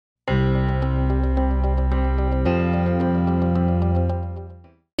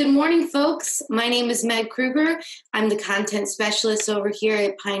morning, folks. My name is Meg Kruger. I'm the content specialist over here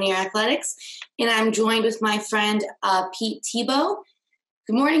at Pioneer Athletics, and I'm joined with my friend Pete Thibeault.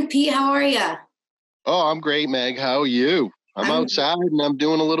 Good morning, Pete. How are you? Oh, I'm great, Meg. How are you? I'm outside and I'm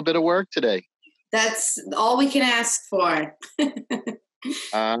doing a little bit of work today. That's all we can ask for.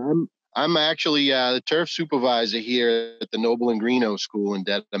 I'm actually the turf supervisor here at the Noble and Greenough School in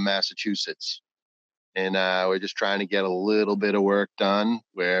Dedham, Massachusetts. And we're just trying to get a little bit of work done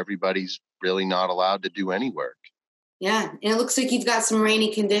where everybody's really not allowed to do any work. Yeah, and it looks like you've got some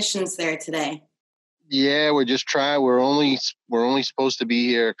rainy conditions there today. Yeah, we're just trying. We're only supposed to be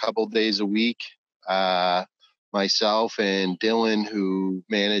here a couple days a week. Myself and Dylan, who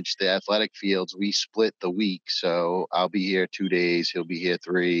manage the athletic fields, we split the week. So I'll be here 2 days, he'll be here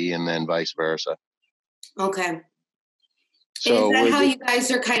 3, and then vice versa. Okay. So is that how you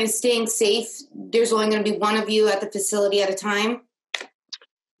guys are kind of staying safe? There's only going to be one of you at the facility at a time?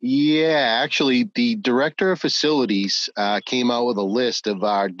 Yeah, actually, the director of facilities came out with a list of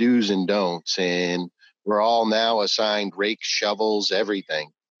our do's and don'ts, and we're all now assigned rakes, shovels, everything.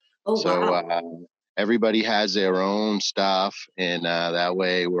 Oh, So wow. everybody has their own stuff, and that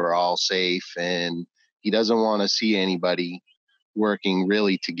way we're all safe, and he doesn't want to see anybody working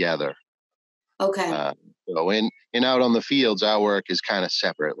really together. Okay. So and out on the fields, our work is kind of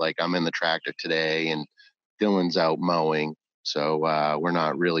separate. Like I'm in the tractor today and Dylan's out mowing. So we're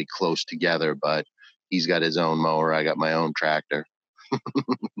not really close together, but he's got his own mower. I got my own tractor.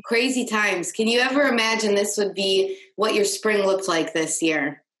 Crazy times. Can you ever imagine this would be what your spring looked like this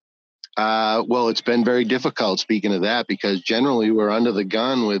year? Well, it's been very difficult, speaking of that, because generally we're under the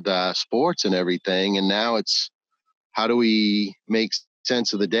gun with sports and everything. And now it's how do we make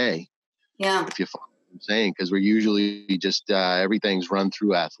sense of the day? Yeah. If you follow what I'm saying, because we're usually just everything's run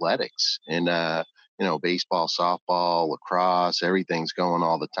through athletics and, baseball, softball, lacrosse, everything's going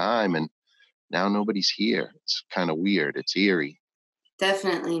all the time. And now nobody's here. It's kind of weird. It's eerie.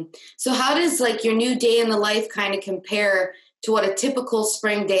 Definitely. So how does your new day in the life kind of compare to what a typical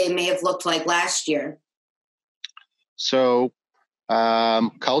spring day may have looked like last year? So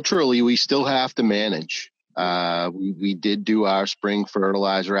culturally, we still have to manage. We did do our spring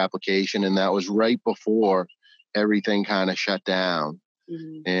fertilizer application, and that was right before everything kind of shut down.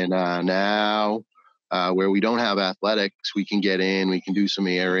 Mm-hmm. And now where we don't have athletics, we can get in, we can do some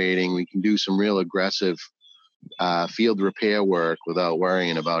aerating, we can do some real aggressive field repair work without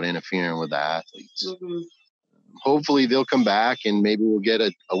worrying about interfering with the athletes. Mm-hmm. Hopefully they'll come back and maybe we'll get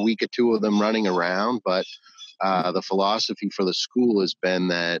a week or two of them running around. But the philosophy for the school has been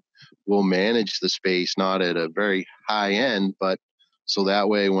that we'll manage the space, not at a very high end, but so that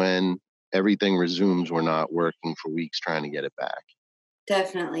way when everything resumes, we're not working for weeks trying to get it back.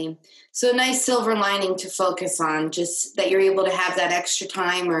 Definitely. So nice silver lining to focus on, just that you're able to have that extra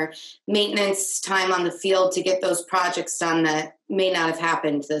time or maintenance time on the field to get those projects done that may not have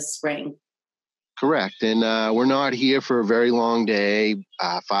happened this spring. Correct. And we're not here for a very long day,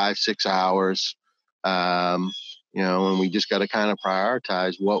 5-6 hours. And we just got to kind of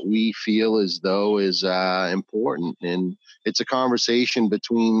prioritize what we feel as though is important. And it's a conversation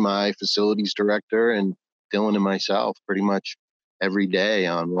between my facilities director and Dylan and myself pretty much every day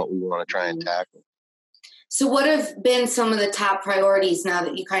on what we want to try and tackle. So what have been some of the top priorities now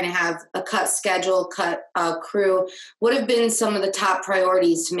that you kind of have a cut schedule, cut crew? What have been some of the top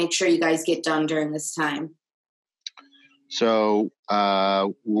priorities to make sure you guys get done during this time? So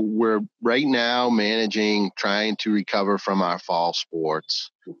we're right now trying to recover from our fall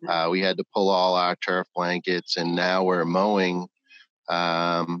sports. Okay. We had to pull all our turf blankets, and now we're mowing.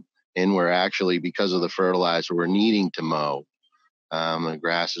 And we're actually, because of the fertilizer, we're needing to mow. The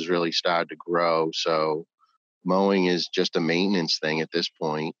grass has really started to grow. So mowing is just a maintenance thing at this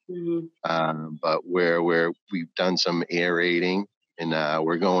point. Mm-hmm. But we've done some aerating. And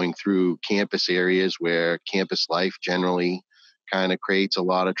we're going through campus areas where campus life generally kind of creates a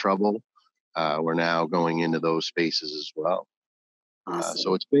lot of trouble. We're now going into those spaces as well. Awesome.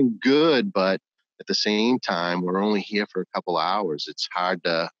 So it's been good, but at the same time, we're only here for a couple hours. It's hard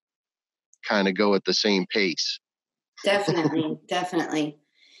to kind of go at the same pace. Definitely, definitely.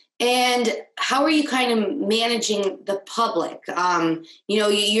 And how are you kind of managing the public?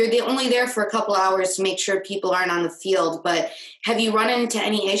 You're only there for a couple hours to make sure people aren't on the field, but have you run into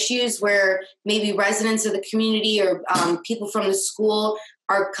any issues where maybe residents of the community or people from the school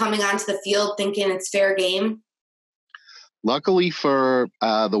are coming onto the field thinking it's fair game? Luckily for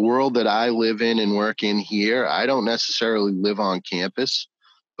the world that I live in and work in here, I don't necessarily live on campus,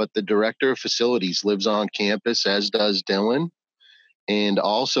 but the director of facilities lives on campus, as does Dylan. And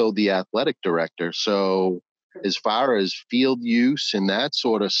also the athletic director. So as far as field use and that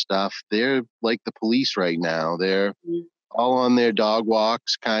sort of stuff, they're like the police right now. They're all on their dog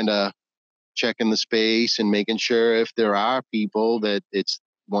walks, kind of checking the space and making sure if there are people that it's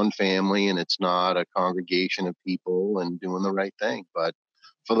one family and it's not a congregation of people, and doing the right thing. But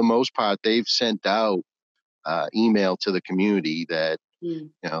for the most part, they've sent out email to the community that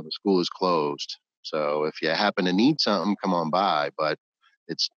the school is closed. So if you happen to need something, come on by. But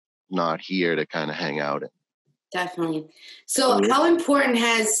it's not here to kind of hang out in. Definitely. So how important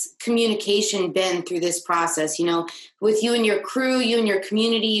has communication been through this process? With you and your crew, you and your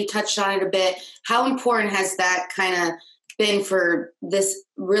community, you touched on it a bit. How important has that kind of been for this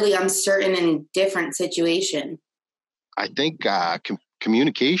really uncertain and different situation? I think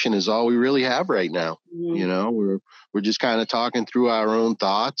communication is all we really have right now. We're just kind of talking through our own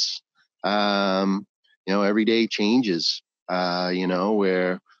thoughts. Every day changes.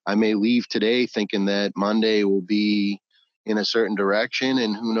 Where I may leave today thinking that Monday will be in a certain direction,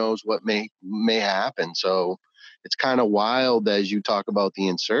 and who knows what may happen. So it's kind of wild as you talk about the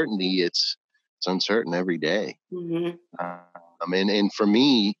uncertainty. It's uncertain every day. And for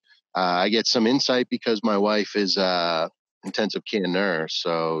me, I get some insight because my wife is intensive care nurse,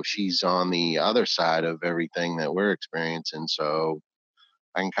 so she's on the other side of everything that we're experiencing. So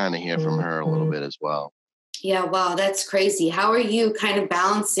I can kind of hear from her a little bit as well. Yeah, wow, that's crazy. How are you kind of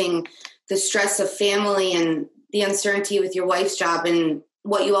balancing the stress of family and the uncertainty with your wife's job and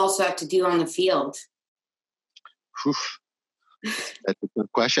what you also have to do on the field? That's a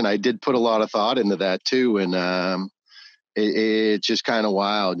good question. I did put a lot of thought into that too. And it's just kind of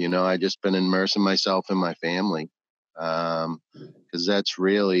wild. I just been immersing myself in my family. Because that's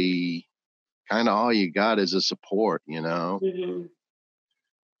really kind of all you got is a support,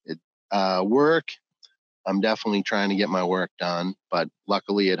 Work, I'm definitely trying to get my work done, but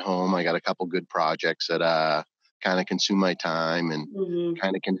luckily at home, I got a couple good projects that kind of consume my time and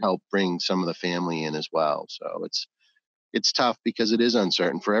kind of can help bring some of the family in as well. So it's tough because it is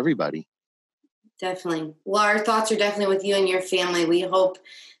uncertain for everybody. Definitely. Well, our thoughts are definitely with you and your family. We hope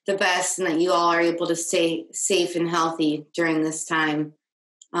the best and that you all are able to stay safe and healthy during this time.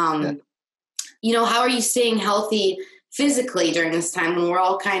 How are you staying healthy physically during this time when we're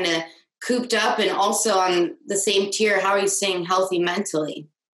all kind of cooped up, and also on the same tier, how are you staying healthy mentally?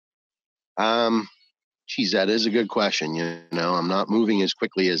 That is a good question. I'm not moving as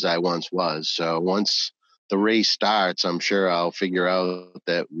quickly as I once was. So once the race starts, I'm sure I'll figure out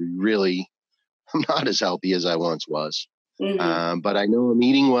that really I'm not as healthy as I once was. But I know I'm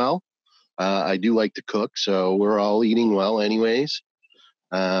eating well. I do like to cook, so we're all eating well anyways.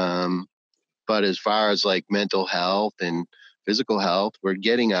 But as far as like mental health and physical health, we're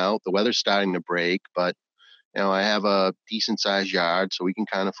getting out. The weather's starting to break, but I have a decent sized yard, so we can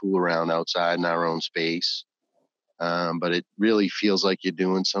kind of fool around outside in our own space. But it really feels like you're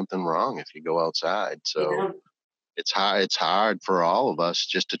doing something wrong if you go outside. So it's hard for all of us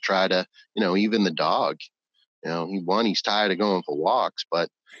just to try to, even the dog, he's tired of going for walks, but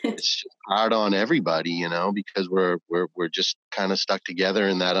it's just hard on everybody, because we're just kind of stuck together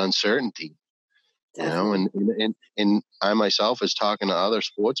in that uncertainty. And I myself is talking to other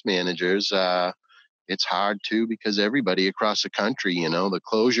sports managers. It's hard too, because everybody across the country, the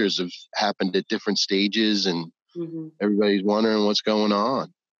closures have happened at different stages, and everybody's wondering what's going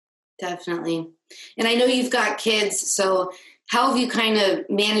on. Definitely. And I know you've got kids, so how have you kind of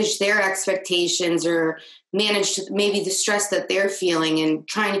managed their expectations or managed maybe the stress that they're feeling and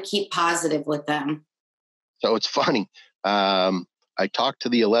trying to keep positive with them? So it's funny. I talked to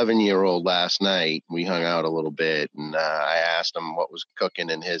the 11-year-old last night. We hung out a little bit, and I asked him what was cooking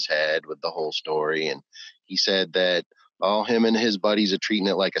in his head with the whole story. And he said that all him and his buddies are treating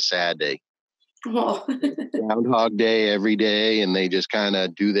it like a sad day. Oh. Groundhog Day every day, and they just kind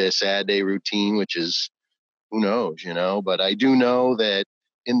of do their sad day routine, which is, who knows, But I do know that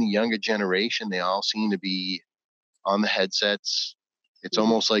in the younger generation, they all seem to be on the headsets. It's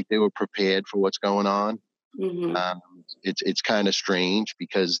almost like they were prepared for what's going on. It's kind of strange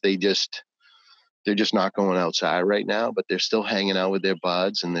because they're just not going outside right now, but they're still hanging out with their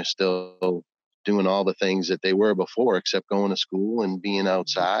buds, and they're still doing all the things that they were before, except going to school and being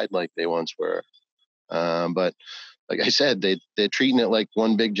outside like they once were. But like I said, they're treating it like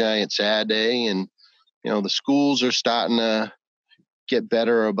one big giant sad day, and the schools are starting to get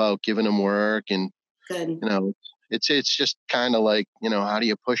better about giving them work, and Good. It's just kind of like, how do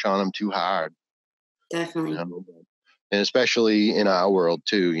you push on them too hard? Definitely. And especially in our world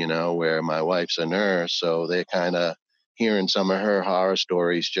too, where my wife's a nurse, so they're kind of hearing some of her horror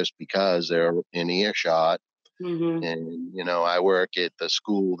stories just because they're in earshot. Mm-hmm. And, I work at the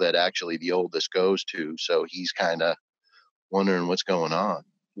school that actually the oldest goes to. So he's kind of wondering what's going on.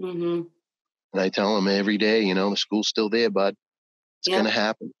 Mm-hmm. And I tell him every day, the school's still there, bud. It's going to Yep.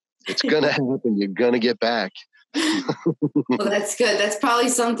 happen. It's going to happen. You're going to get back. Well, that's good. That's probably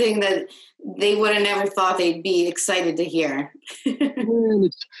something that they would have never thought they'd be excited to hear. Man,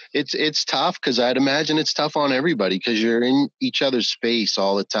 it's tough because I'd imagine it's tough on everybody because you're in each other's space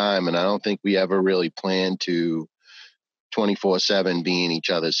all the time. And I don't think we ever really plan to 24/7 be in each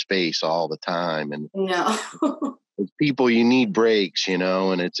other's space all the time. And No. with people, you need breaks, and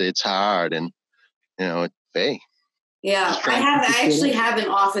it's hard. And, hey. Yeah, I actually have an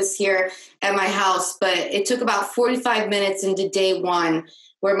office here at my house, but it took about 45 minutes into day one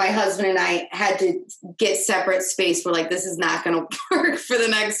where my husband and I had to get separate space. We're like, this is not going to work for the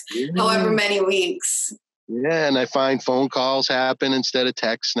next however many weeks. Yeah, and I find phone calls happen instead of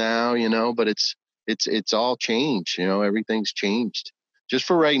text now, but it's all changed, everything's changed. Just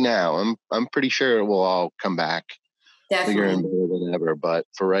for right now, I'm pretty sure it will all come back bigger and Definitely. better than ever. But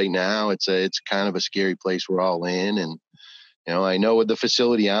for right now, it's kind of a scary place we're all in. And, I know with the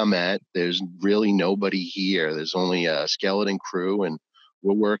facility I'm at, there's really nobody here. There's only a skeleton crew and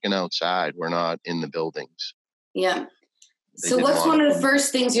we're working outside. We're not in the buildings. Yeah. So what's one of the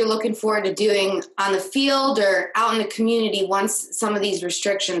first things you're looking forward to doing on the field or out in the community once some of these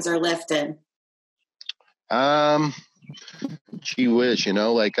restrictions are lifted? Gee whiz,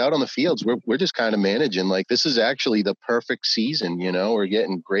 like out on the fields, we're just kind of managing. Like this is actually the perfect season, we're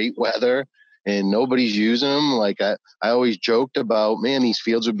getting great weather and nobody's using them. Like I always joked about, man, these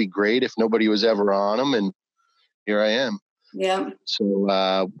fields would be great if nobody was ever on them. And here I am. Yeah.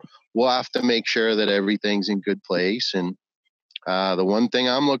 So we'll have to make sure that everything's in good place. And the one thing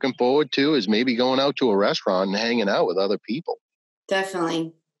I'm looking forward to is maybe going out to a restaurant and hanging out with other people.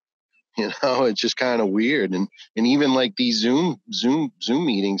 Definitely. It's just kind of weird. And even like these Zoom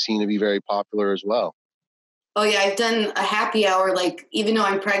meetings seem to be very popular as well. Oh yeah, I've done a happy hour. Like even though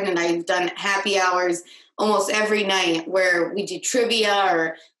I'm pregnant, I've done happy hours almost every night where we do trivia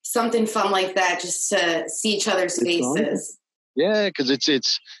or something fun like that, just to see each other's faces. Yeah, because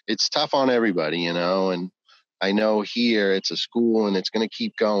it's tough on everybody, and I know here it's a school and it's going to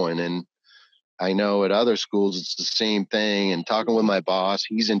keep going. And I know at other schools it's the same thing. And talking with my boss,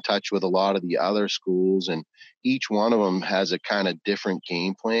 he's in touch with a lot of the other schools, and each one of them has a kind of different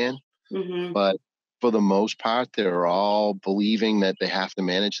game plan. Mm-hmm. But for the most part, they're all believing that they have to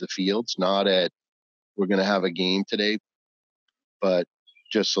manage the fields, not at we're going to have a game today, but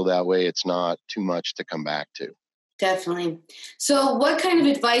just so that way it's not too much to come back to. Definitely. So what kind of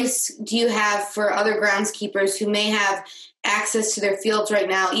advice do you have for other groundskeepers who may have access to their fields right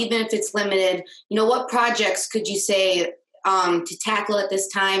now, even if it's limited? What projects could you say to tackle at this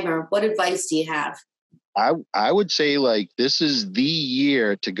time, or what advice do you have? I would say like this is the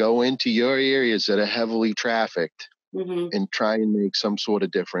year to go into your areas that are heavily trafficked and try and make some sort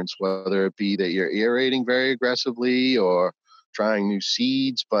of difference, whether it be that you're aerating very aggressively or trying new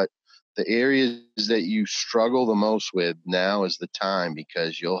seeds. But the areas that you struggle the most with, now is the time,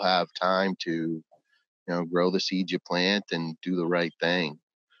 because you'll have time to, grow the seeds you plant and do the right thing.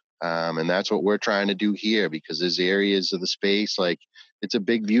 And that's what we're trying to do here, because there's areas of the space, like it's a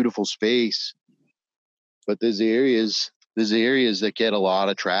big, beautiful space, but there's areas that get a lot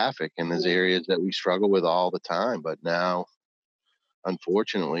of traffic, and there's areas that we struggle with all the time. But now,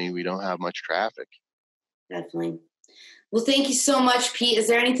 unfortunately, we don't have much traffic. Definitely. Well, thank you so much, Pete. Is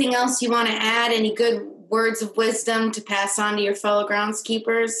there anything else you want to add? Any good words of wisdom to pass on to your fellow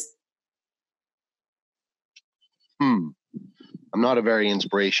groundskeepers? I'm not a very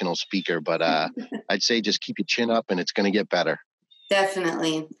inspirational speaker, but I'd say just keep your chin up and it's going to get better.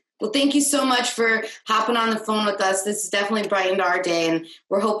 Definitely. Well, thank you so much for hopping on the phone with us. This has definitely brightened our day, and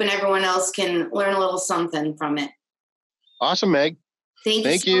we're hoping everyone else can learn a little something from it. Awesome, Meg.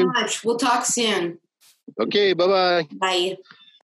 Thank you so much. We'll talk soon. Okay, bye-bye. Bye.